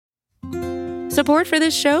Support for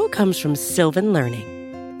this show comes from Sylvan Learning.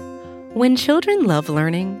 When children love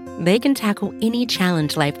learning, they can tackle any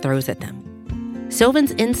challenge life throws at them.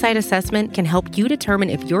 Sylvan's Insight Assessment can help you determine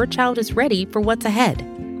if your child is ready for what's ahead.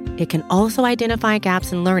 It can also identify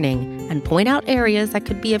gaps in learning and point out areas that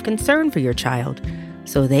could be of concern for your child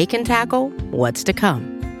so they can tackle what's to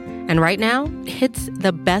come. And right now, it's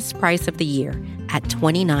the best price of the year at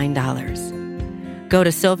 $29. Go to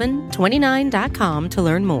sylvan29.com to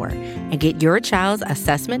learn more and get your child's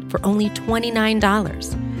assessment for only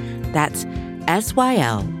 $29. That's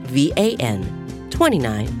SYLVAN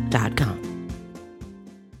 29.com.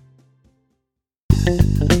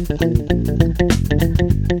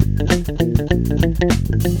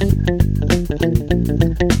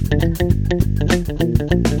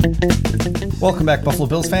 Welcome back, Buffalo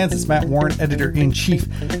Bills fans. It's Matt Warren, editor-in-chief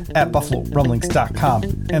at BuffaloRumblings.com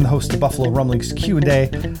and the host of Buffalo Rumblings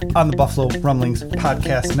Q&A on the Buffalo Rumblings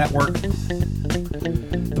Podcast Network.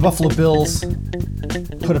 The Buffalo Bills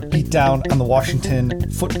put a beat down on the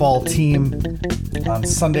Washington football team on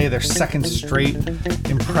Sunday, their second straight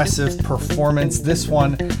impressive performance. This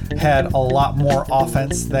one had a lot more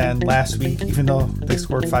offense than last week, even though they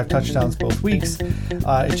scored 5 touchdowns both weeks.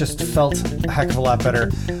 It just felt a heck of a lot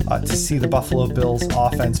better to see the Buffalo Bills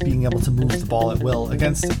offense being able to move the ball at will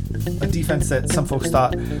against a defense that some folks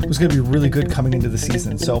thought was going to be really good coming into the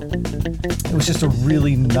season. So it was just a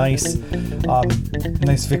really nice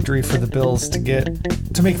victory for the Bills to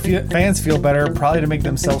make fans feel better, probably to make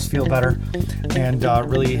themselves feel better, and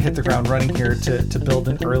really hit the ground running here to build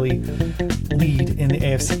an early lead in the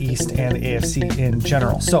AFC East and the AFC in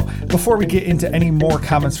general. So before we get into any more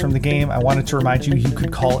comments from the game, I wanted to remind you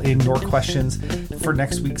could call in your questions for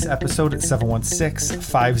next week's episode at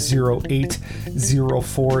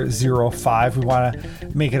 716-508-0405. We want to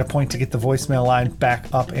make it a point to get the voicemail line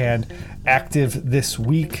back up and active this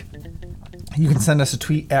week. You can send us a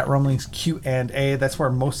tweet at Rumblings Q&A. That's where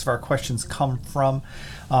most of our questions come from.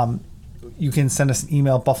 You can send us an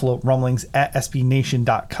email,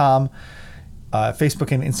 buffalorumblings@sbnation.com.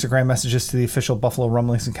 Facebook and Instagram messages to the official Buffalo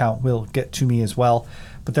Rumblings account will get to me as well.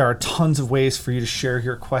 But there are tons of ways for you to share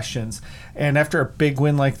your questions. And after a big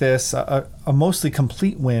win like this, a mostly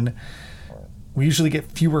complete win, we usually get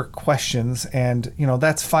fewer questions, and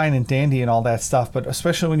that's fine and dandy and all that stuff. But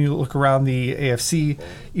especially when you look around the AFC,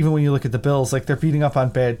 even when you look at the Bills, like they're beating up on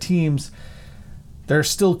bad teams, there are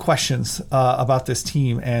still questions about this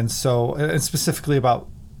team, and specifically about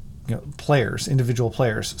players, individual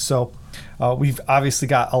players. So we've obviously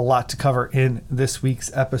got a lot to cover in this week's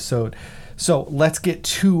episode. So let's get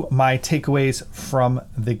to my takeaways from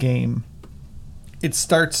the game. It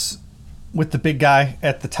starts with the big guy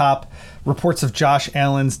at the top. Reports of Josh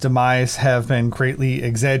Allen's demise have been greatly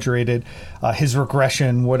exaggerated. His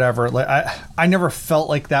regression, whatever. I never felt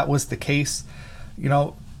like that was the case.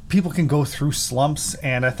 People can go through slumps,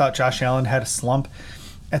 and I thought Josh Allen had a slump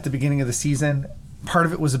at the beginning of the season. Part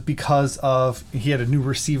of it was because of he had a new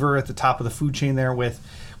receiver at the top of the food chain there with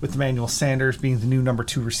Emmanuel Sanders being the new number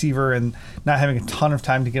 2 receiver and not having a ton of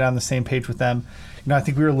time to get on the same page with them. I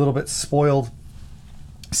think we were a little bit spoiled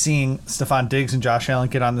seeing Stephon Diggs and Josh Allen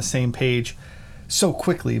get on the same page so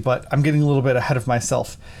quickly, but I'm getting a little bit ahead of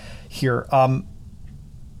myself here. I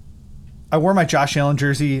wore my Josh Allen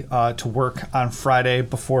jersey to work on Friday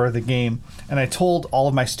before the game, and I told all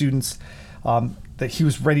of my students that he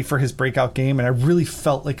was ready for his breakout game, and I really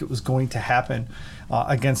felt like it was going to happen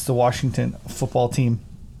against the Washington football team.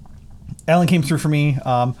 Allen came through for me.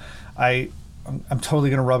 I'm totally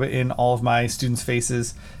going to rub it in all of my students'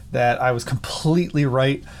 faces that I was completely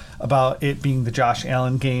right about it being the Josh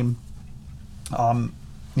Allen game.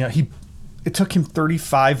 It took him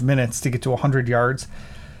 35 minutes to get to 100 yards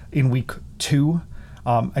in week 2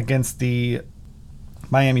 against the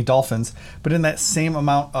Miami Dolphins. But in that same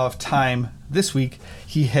amount of time this week,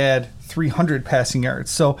 he had 300 passing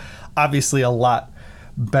yards. So obviously a lot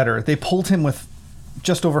better. They pulled him with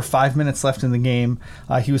just over 5 minutes left in the game.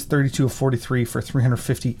 He was 32 of 43 for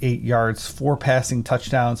 358 yards, 4 passing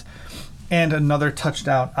touchdowns, and another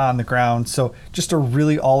touchdown on the ground. So just a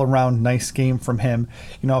really all-around nice game from him.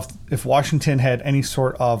 If Washington had any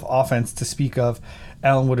sort of offense to speak of,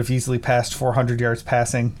 Allen would have easily passed 400 yards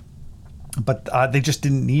passing, but they just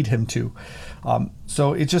didn't need him to.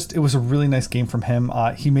 So it was a really nice game from him.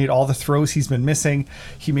 He made all the throws he's been missing.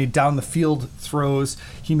 He made down the field throws.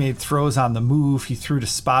 He made throws on the move. He threw to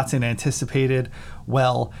spots and anticipated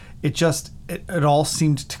well. It all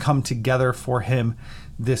seemed to come together for him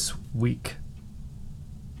this week.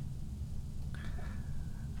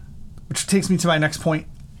 Which takes me to my next point.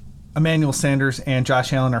 Emmanuel Sanders and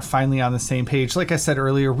Josh Allen are finally on the same page. Like I said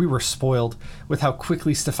earlier, we were spoiled with how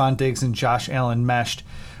quickly Stephon Diggs and Josh Allen meshed.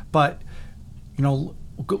 But,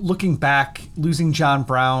 looking back, losing John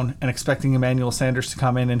Brown and expecting Emmanuel Sanders to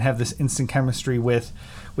come in and have this instant chemistry with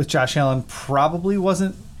Josh Allen probably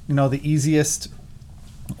wasn't, the easiest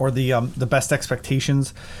or the best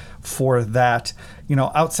expectations for that.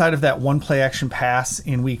 Outside of that one play action pass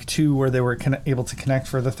in week 2 where they were able to connect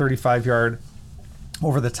for the 35-yard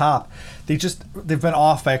over the top, they've been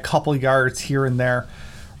off by a couple yards here and there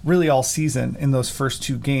really all season in those first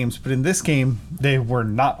 2 games. But in this game, they were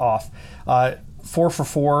not off. 4 for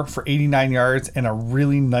 4 for 89 yards and a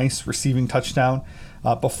really nice receiving touchdown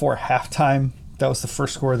before halftime. That was the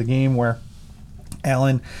first score of the game, where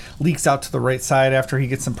Allen leaks out to the right side after he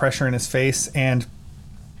gets some pressure in his face. And,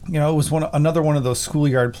 it was another one of those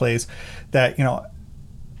schoolyard plays that,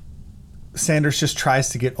 Sanders just tries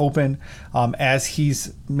to get open. As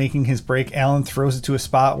he's making his break, Allen throws it to a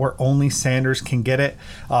spot where only Sanders can get it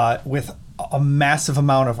with a massive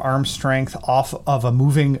amount of arm strength off of a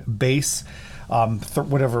moving base,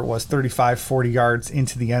 whatever it was, 35, 40 yards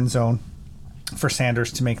into the end zone for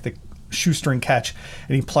Sanders to make the shoestring catch,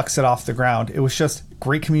 and he plucks it off the ground. It was just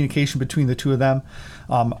great communication between the two of them.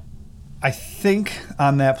 I think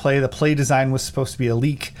on that play, the play design was supposed to be a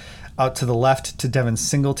leak out to the left to Devin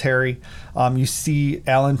Singletary. You see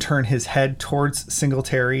Allen turn his head towards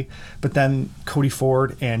Singletary, but then Cody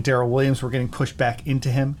Ford and Darrell Williams were getting pushed back into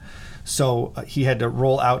him. So he had to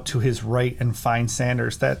roll out to his right and find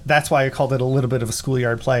Sanders. That's why I called it a little bit of a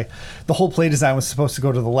schoolyard play. The whole play design was supposed to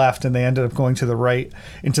go to the left, and they ended up going to the right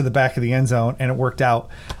into the back of the end zone, and it worked out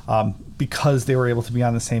because they were able to be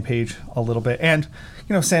on the same page a little bit. And,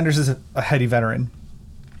 Sanders is a heady veteran.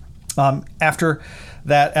 After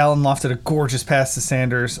that, Allen lofted a gorgeous pass to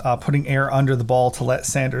Sanders, putting air under the ball to let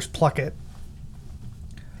Sanders pluck it.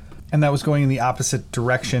 And that was going in the opposite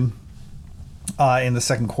direction in the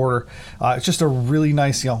second quarter. It's just a really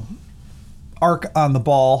nice, arc on the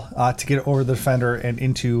ball to get it over the defender and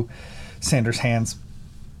into Sanders' hands.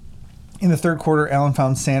 In the third quarter, Allen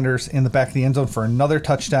found Sanders in the back of the end zone for another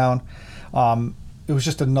touchdown. It was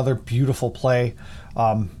just another beautiful play.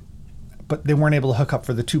 But they weren't able to hook up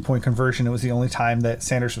for the 2-point conversion. It was the only time that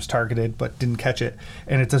Sanders was targeted but didn't catch it,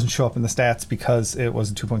 and it doesn't show up in the stats because it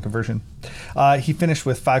was a 2-point conversion. He finished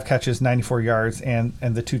with 5 catches, 94 yards, and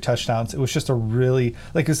the 2 touchdowns. It was just a really,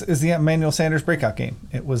 it was the Emmanuel Sanders breakout game.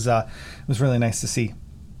 It was really nice to see.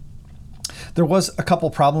 There was a couple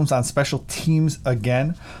problems on special teams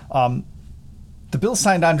again. The Bills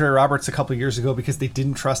signed Andre Roberts a couple years ago because they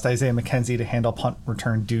didn't trust Isaiah McKenzie to handle punt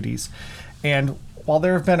return duties. And while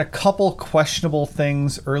there have been a couple questionable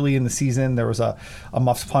things early in the season, there was a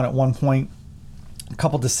muffed punt at one point, a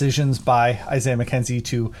couple decisions by Isaiah McKenzie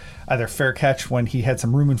to either fair catch when he had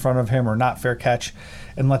some room in front of him or not fair catch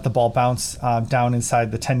and let the ball bounce down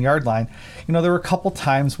inside the 10-yard line. There were a couple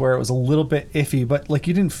times where it was a little bit iffy, but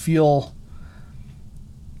you didn't feel,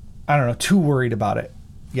 too worried about it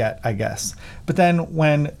yet, I guess. But then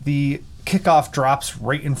when the kickoff drops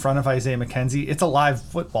right in front of Isaiah McKenzie, it's a live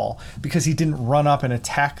football because he didn't run up and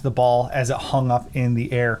attack the ball as it hung up in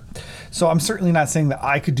the air. So I'm certainly not saying that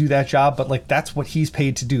I could do that job, but that's what he's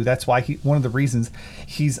paid to do. That's why one of the reasons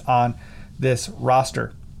he's on this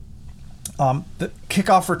roster. The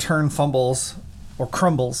kickoff return fumbles or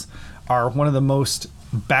crumbles are one of the most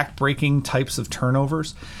back-breaking types of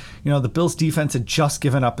turnovers. The Bills defense had just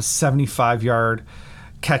given up a 75-yard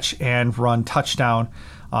catch and run touchdown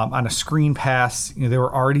on a screen pass. They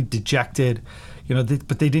were already dejected,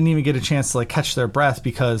 but they didn't even get a chance to catch their breath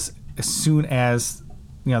because as soon as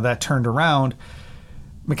that turned around,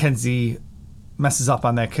 McKenzie messes up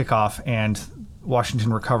on that kickoff and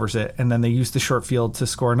Washington recovers it, and then they use the short field to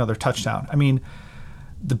score another touchdown.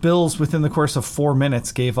 The Bills within the course of 4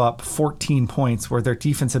 minutes gave up 14 points where their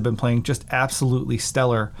defense had been playing just absolutely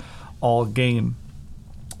stellar all game.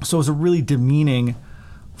 So it was a really demeaning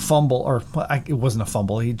fumble, or it wasn't a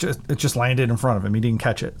fumble. It just landed in front of him. He didn't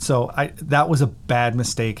catch it. So that was a bad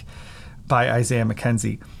mistake by Isaiah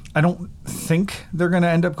McKenzie. I don't think they're going to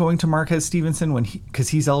end up going to Marquez Stevenson because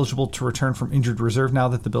he's eligible to return from injured reserve now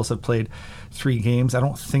that the Bills have played 3 games. I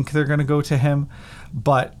don't think they're going to go to him,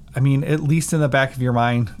 but at least in the back of your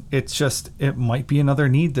mind, it might be another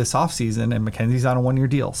need this offseason, and McKenzie's on a 1-year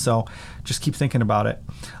deal. So just keep thinking about it.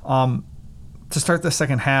 To start the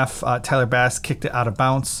second half, Tyler Bass kicked it out of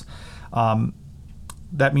bounds.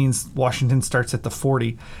 That means Washington starts at the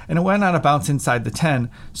 40, and it went out of bounds inside the 10.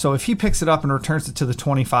 So if he picks it up and returns it to the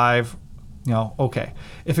 25, okay.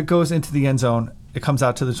 If it goes into the end zone, It comes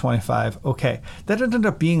out to the 25. Okay. That ended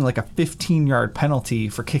up being like a 15-yard penalty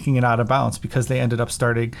for kicking it out of bounds because they ended up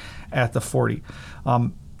starting at the 40.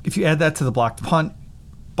 If you add that to the blocked punt,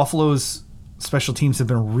 Buffalo's special teams have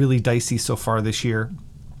been really dicey so far this year,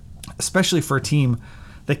 especially for a team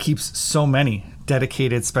that keeps so many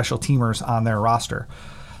dedicated special teamers on their roster.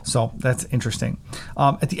 So that's interesting.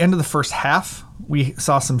 At the end of the first half, we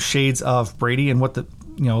saw some shades of Brady and what the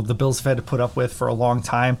Bills have had to put up with for a long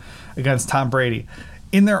time against Tom Brady.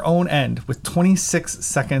 In their own end, with 26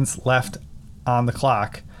 seconds left on the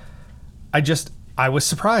clock, I was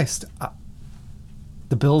surprised.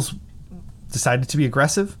 The Bills decided to be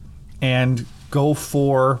aggressive and go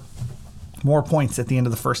for more points at the end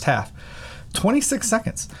of the first half. 26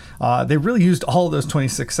 seconds. They really used all of those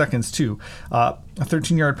 26 seconds too. A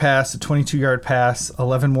 13-yard pass, a 22-yard pass,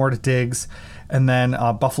 11 more to Diggs, and then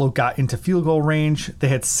Buffalo got into field goal range. They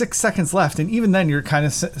had 6 seconds left, and even then you're kind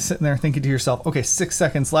of sitting there thinking to yourself, okay, 6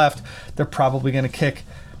 seconds left, they're probably going to kick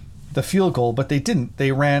the field goal, but they didn't.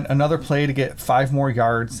 They ran another play to get 5 more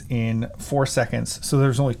yards in 4 seconds. So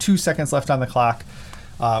there's only 2 seconds left on the clock,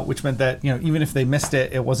 which meant that even if they missed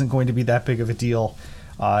it, it wasn't going to be that big of a deal.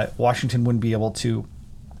 Washington wouldn't be able to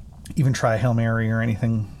even try a Hail Mary or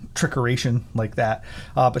anything trickeration like that.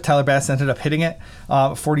 But Tyler Bass ended up hitting it.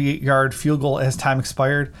 48-yard field goal as time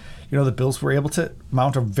expired. The Bills were able to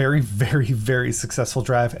mount a very, very, very successful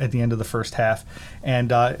drive at the end of the first half.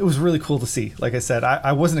 And it was really cool to see. Like I said,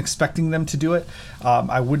 I wasn't expecting them to do it.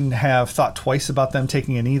 I wouldn't have thought twice about them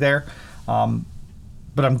taking a knee there.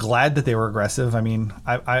 But I'm glad that they were aggressive. I mean,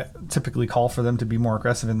 I typically call for them to be more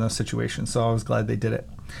aggressive in those situations, so I was glad they did it.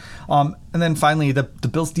 And then finally, the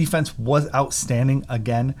Bills' defense was outstanding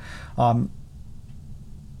again.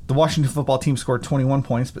 The Washington football team scored 21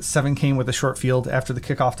 points, but 7 came with a short field after the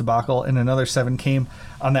kickoff debacle, and another 7 came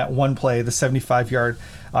on that one play, the 75-yard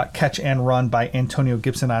catch and run by Antonio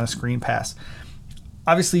Gibson on a screen pass.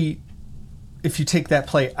 Obviously, if you take that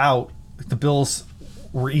play out, the Bills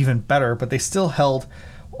were even better, but they still held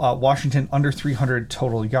Washington under 300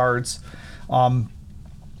 total yards.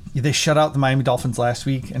 They shut out the Miami Dolphins last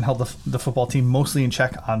week and held the football team mostly in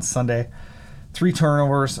check on Sunday. 3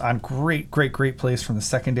 turnovers on great plays from the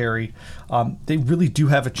secondary. They really do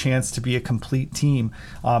have a chance to be a complete team.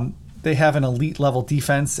 They have an elite level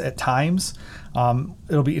defense at times.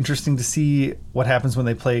 It'll be interesting to see what happens when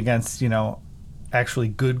they play against, actually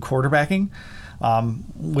good quarterbacking,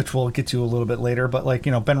 which we'll get to a little bit later. But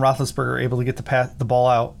Ben Roethlisberger able to get the ball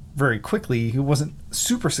out very quickly. He wasn't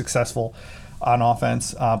super successful on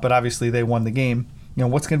offense, but obviously they won the game.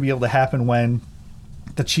 What's going to be able to happen when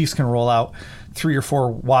the Chiefs can roll out 3 or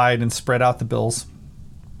 4 wide and spread out the Bills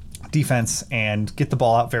defense and get the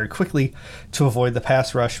ball out very quickly to avoid the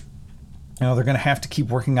pass rush? They're going to have to keep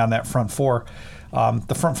working on that front four.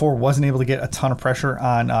 The front four wasn't able to get a ton of pressure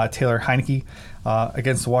on Taylor Heinicke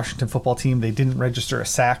against the Washington football team. They didn't register a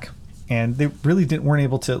sack, and they really weren't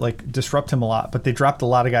able to disrupt him a lot. But they dropped a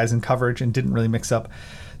lot of guys in coverage and didn't really mix up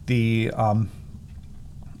the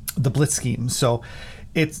blitz scheme. So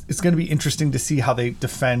it's going to be interesting to see how they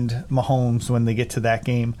defend Mahomes when they get to that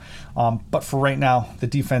game. But for right now, the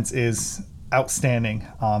defense is outstanding,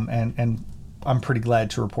 and I'm pretty glad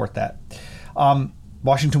to report that.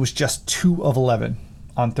 Washington was just 2 of 11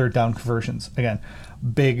 on third down conversions. Again,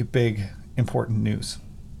 big, important news.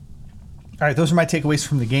 All right, those are my takeaways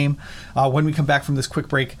from the game. When we come back from this quick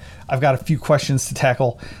break, I've got a few questions to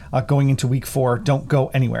tackle going into week 4. Don't go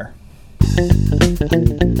anywhere.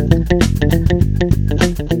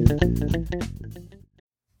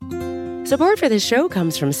 Support for this show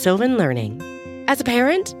comes from Sylvan Learning. As a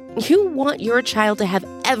parent, you want your child to have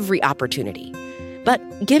every opportunity,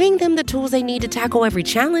 but giving them the tools they need to tackle every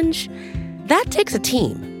challenge, that takes a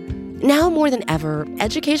team. Now more than ever,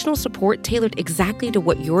 educational support tailored exactly to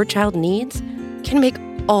what your child needs can make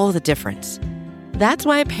all the difference. That's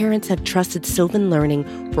why parents have trusted Sylvan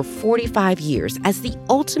Learning for 45 years as the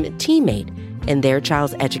ultimate teammate in their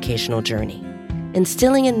child's educational journey,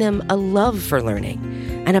 instilling in them a love for learning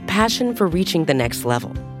and a passion for reaching the next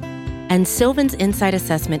level. And Sylvan's Insight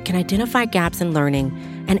Assessment can identify gaps in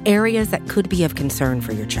learning and areas that could be of concern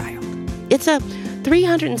for your child. It's a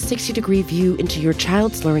 360-degree view into your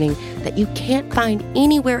child's learning that you can't find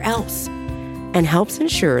anywhere else, and helps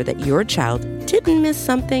ensure that your child didn't miss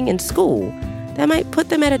something in school that might put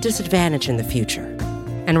them at a disadvantage in the future.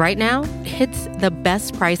 And right now, it's the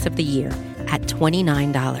best price of the year at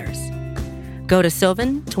 $29. Go to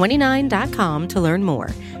sylvan29.com to learn more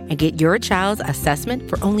and get your child's assessment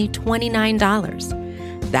for only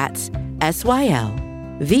 $29. That's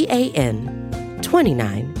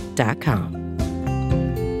SYLVAN29.com.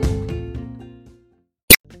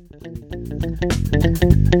 All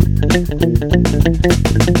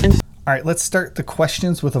right, let's start the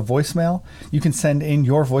questions with a voicemail. You can send in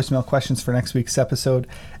your voicemail questions for next week's episode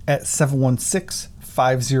at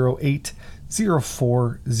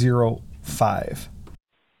 716-508-0405.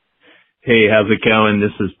 Hey, how's it going?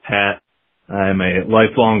 This is Pat. I'm a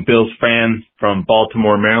lifelong Bills fan from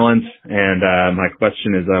Baltimore, Maryland, and my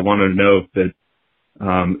question is I want to know if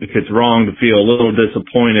it's wrong to feel a little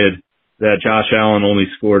disappointed that Josh Allen only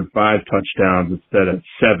scored 5 touchdowns instead of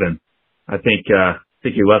 7. I think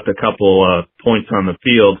he left a couple points on the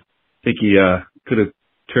field. I think he could have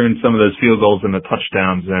turned some of those field goals into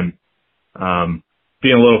touchdowns. And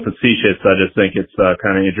being a little facetious, I just think it's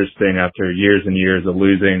kind of interesting after years and years of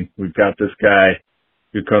losing. We've got this guy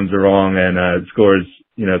who comes along and scores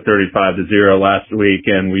 35-0 last week,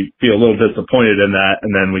 and we feel a little disappointed in that.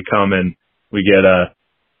 And then we come and we get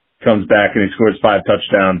comes back and he scores 5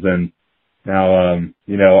 touchdowns, and now, I'm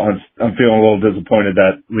feeling a little disappointed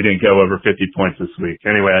that we didn't go over 50 points this week.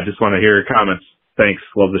 Anyway, I just want to hear your comments. Thanks.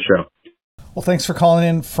 Love the show. Well, thanks for calling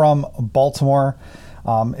in from Baltimore.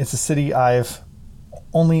 It's a city I've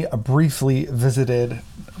only briefly visited,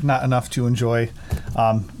 not enough to enjoy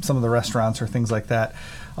some of the restaurants or things like that.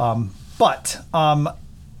 But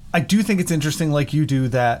I do think it's interesting, like you do,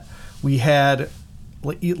 that we had,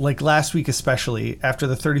 like last week especially, after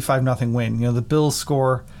the 35-0 win, the Bills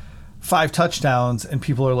score 5 touchdowns and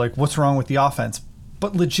people are like, what's wrong with the offense?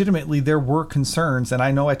 But legitimately, there were concerns, and I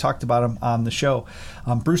know I talked about them on the show.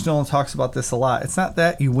 Bruce Nolan talks about this a lot. It's not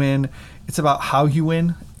that you win, it's about how you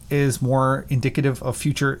win is more indicative of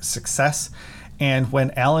future success. And when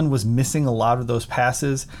Allen was missing a lot of those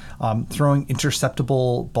passes, throwing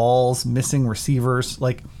interceptable balls, missing receivers,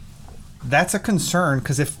 that's a concern,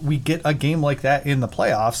 because if we get a game like that in the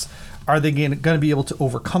playoffs, are they going to be able to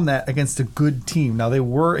overcome that against a good team? Now, they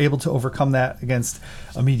were able to overcome that against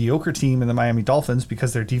a mediocre team in the Miami Dolphins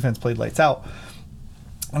because their defense played lights out.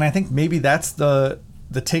 And I think maybe that's the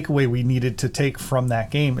takeaway we needed to take from that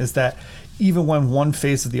game, is that even when one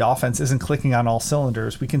phase of the offense isn't clicking on all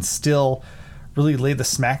cylinders, we can still really lay the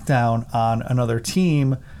smackdown on another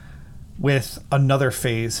team with another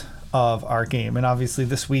phase of our game. And obviously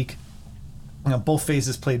this week, both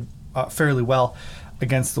phases played fairly well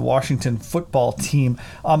against the Washington football team.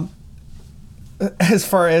 As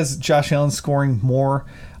far as Josh Allen scoring more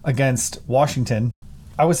against Washington,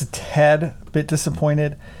 I was a tad bit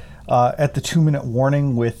disappointed at the 2-minute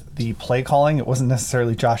warning with the play calling. It wasn't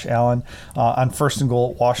necessarily Josh Allen. On 1st and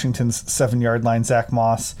goal, Washington's 7-yard line, Zach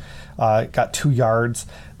Moss got 2 yards.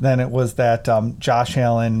 Then it was that Josh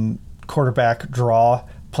Allen quarterback draw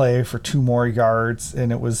play for 2 more yards,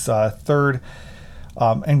 and it was 3rd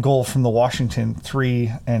and goal from the Washington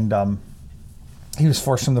 3, and he was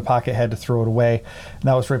forced from the pocket, had to throw it away, and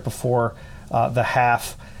that was right before the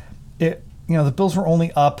half. The Bills were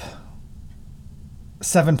only up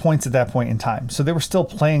 7 points at that point in time, so they were still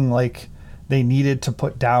playing like they needed to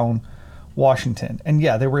put down Washington. And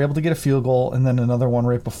yeah, they were able to get a field goal and then another one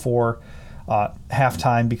right before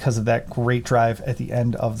halftime because of that great drive at the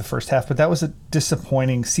end of the first half. But that was a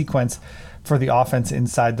disappointing sequence for the offense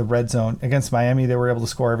inside the red zone. Against Miami, they were able to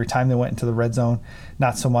score every time they went into the red zone,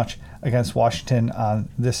 not so much against Washington on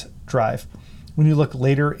this drive. When you look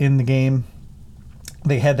later in the game,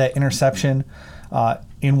 they had that interception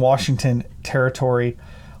in Washington territory.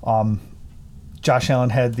 Josh Allen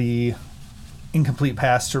had the incomplete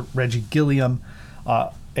pass to Reggie Gilliam.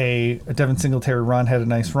 A Devin Singletary run had a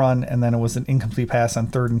nice run, and then it was an incomplete pass on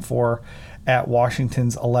 3rd and 4 at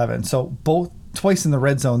Washington's 11. So twice in the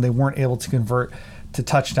red zone, they weren't able to convert to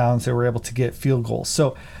touchdowns. They were able to get field goals.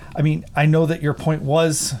 So, I mean, I know that your point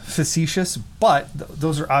was facetious, but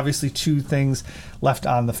those are obviously 2 things left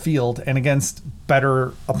on the field. And against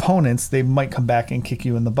better opponents, they might come back and kick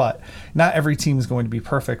you in the butt. Not every team is going to be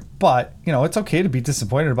perfect, but, it's okay to be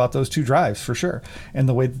disappointed about those 2 drives for sure. And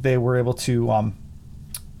the way that they were able to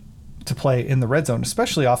play in the red zone,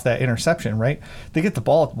 especially off that interception, right? They get the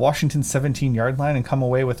ball at Washington's 17-yard line and come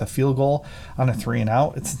away with a field goal on a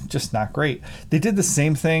 3-and-out. It's just not great. They did the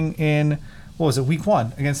same thing in, week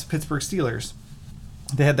 1 against the Pittsburgh Steelers.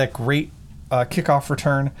 They had that great kickoff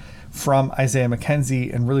return from Isaiah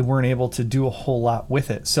McKenzie and really weren't able to do a whole lot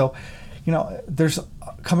with it. So, there's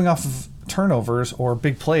coming off of turnovers or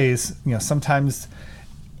big plays, sometimes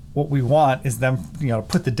what we want is them, to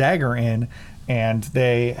put the dagger in, and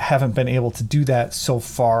they haven't been able to do that so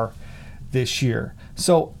far this year.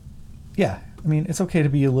 So, yeah, I mean, it's okay to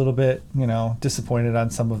be a little bit, disappointed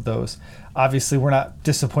on some of those. Obviously, we're not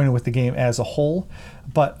disappointed with the game as a whole,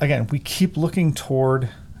 but again, we keep looking toward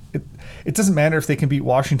it doesn't matter if they can beat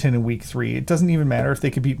Washington in week 3. It doesn't even matter if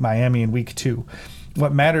they can beat Miami in week 2.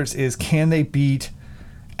 What matters is, can they beat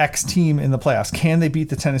X team in the playoffs? Can they beat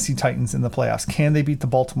the Tennessee Titans in the playoffs? Can they beat the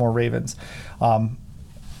Baltimore Ravens?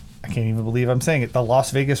 I can't even believe I'm saying it. The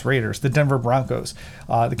Las Vegas Raiders, the Denver Broncos,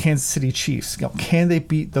 the Kansas City Chiefs. Can they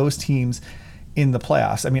beat those teams in the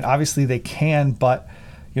playoffs? I mean, obviously they can, but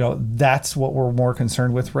that's what we're more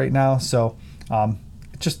concerned with right now. So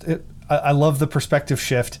I love the perspective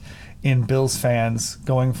shift in Bills fans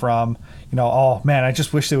going from, oh man, I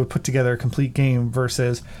just wish they would put together a complete game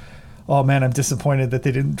versus, oh man, I'm disappointed that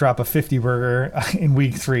they didn't drop a 50 burger in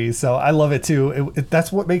week 3. So I love it too.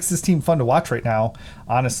 That's what makes this team fun to watch right now,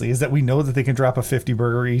 honestly, is that we know that they can drop a 50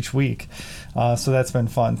 burger each week. So that's been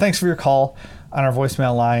fun. Thanks for your call on our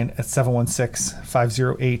voicemail line at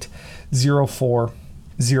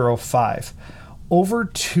 716-508-0405. Over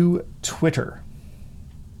to Twitter,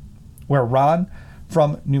 where Ron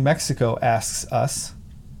from New Mexico asks us,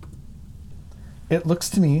 it looks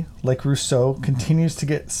to me like Rousseau continues to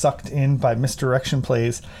get sucked in by misdirection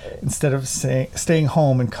plays instead of staying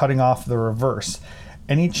home and cutting off the reverse.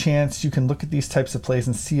 Any chance you can look at these types of plays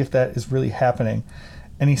and see if that is really happening?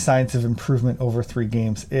 Any signs of improvement over 3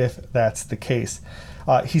 games if that's the case?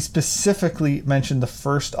 He specifically mentioned the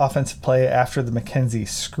first offensive play after the McKenzie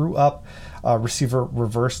screw up, receiver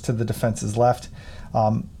reverse to the defense's left.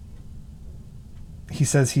 He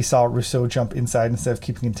says he saw Rousseau jump inside instead of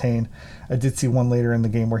keeping contained. I did see one later in the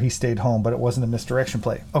game where he stayed home, but it wasn't a misdirection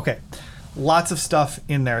play. Okay, lots of stuff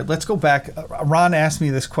in there. Let's go back. Ron asked me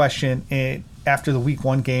this question after the week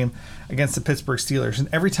 1 game against the Pittsburgh Steelers. And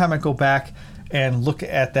every time I go back and look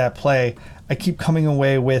at that play, I keep coming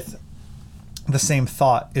away with the same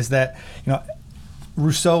thought, is that,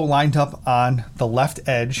 Rousseau lined up on the left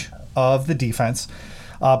edge of the defense,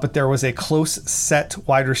 but there was a close set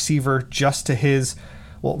wide receiver just to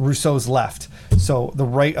Rousseau's left, so the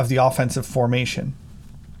right of the offensive formation.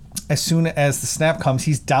 As soon as the snap comes,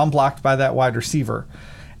 he's down blocked by that wide receiver,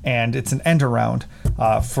 and it's an end around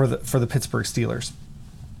for the Pittsburgh Steelers.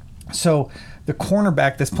 So the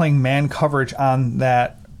cornerback that's playing man coverage on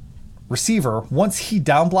that receiver, once he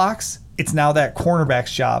down blocks, it's now that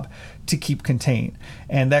cornerback's job to keep contained,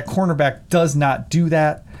 and that cornerback does not do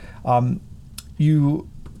that. You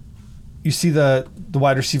see the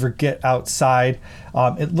wide receiver get outside.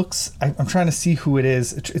 It looks, I'm trying to see who it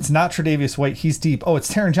is. It's not Tre'Davious White. He's deep. Oh,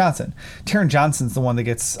 it's Taron Johnson. Taron Johnson's the one that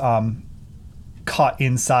gets caught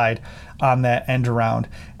inside on that end around.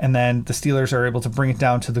 And then the Steelers are able to bring it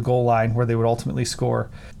down to the goal line where they would ultimately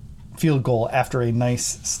score field goal after a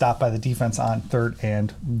nice stop by the defense on 3rd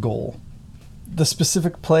and goal. The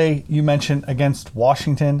specific play you mentioned against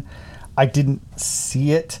Washington, I didn't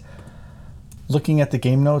see it. Looking at the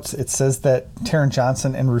game notes, it says that Taron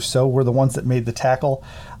Johnson and Rousseau were the ones that made the tackle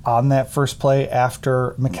on that first play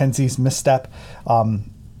after McKenzie's misstep. The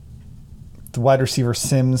wide receiver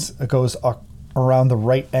Sims goes around the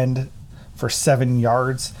right end for 7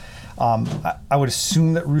 yards. I would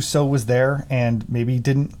assume that Rousseau was there and maybe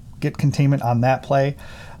didn't get containment on that play.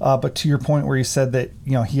 But to your point where you said that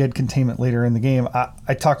he had containment later in the game,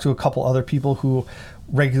 I talked to a couple other people who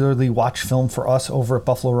regularly watch film for us over at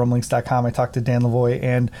BuffaloRumblings.com. I talked to Dan Lavoie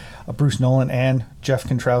and Bruce Nolan and Jeff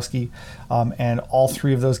Kontrowski, and all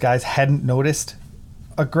 3 of those guys hadn't noticed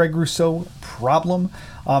a Greg Rousseau problem.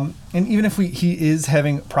 And even if he is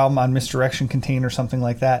having a problem on misdirection contain or something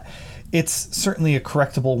like that, it's certainly a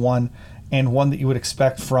correctable one and one that you would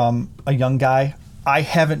expect from a young guy. I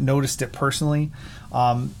haven't noticed it personally.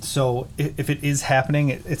 So if it is happening,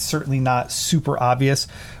 it's certainly not super obvious.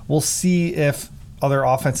 We'll see if other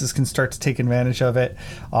offenses can start to take advantage of it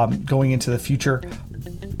going into the future.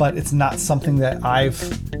 But it's not something that I've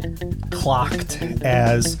clocked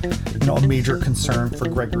as a major concern for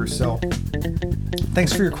Greg Rousseau.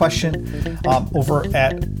 Thanks for your question over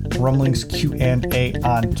at Rumblings Q&A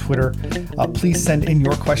on Twitter. Please send in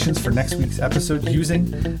your questions for next week's episode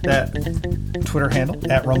using that Twitter handle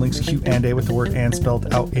at Rumblings Q&A with the word "and"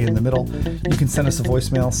 spelled out in the middle. You can send us a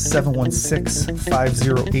voicemail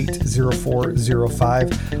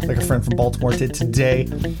 716-508-0405 like a friend from Baltimore did today.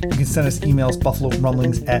 You can send us emails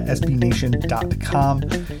BuffaloRumblings@sbnation.com.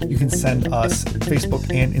 You can send us Facebook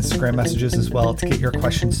and Instagram messages as well to get your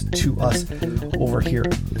questions to us over here.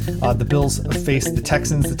 The Bills face the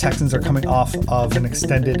Texans. The Texans are coming off of an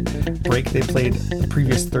extended break. They played the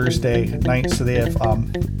previous Thursday night, so they have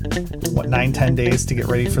 9-10 days to get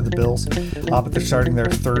ready for the Bills. But they're starting their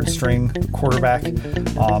 3rd string quarterback,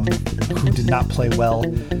 who did not play well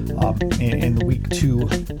in the week week 2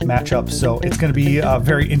 matchup. So it's going to be a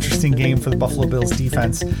very interesting game for the Buffalo Bills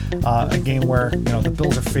defense. A game where, the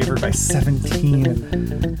Bills are favored by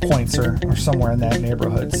 17 points or somewhere in that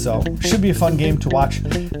neighborhood. So should be a fun game to watch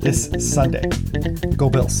this Sunday. Go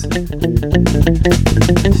Bills.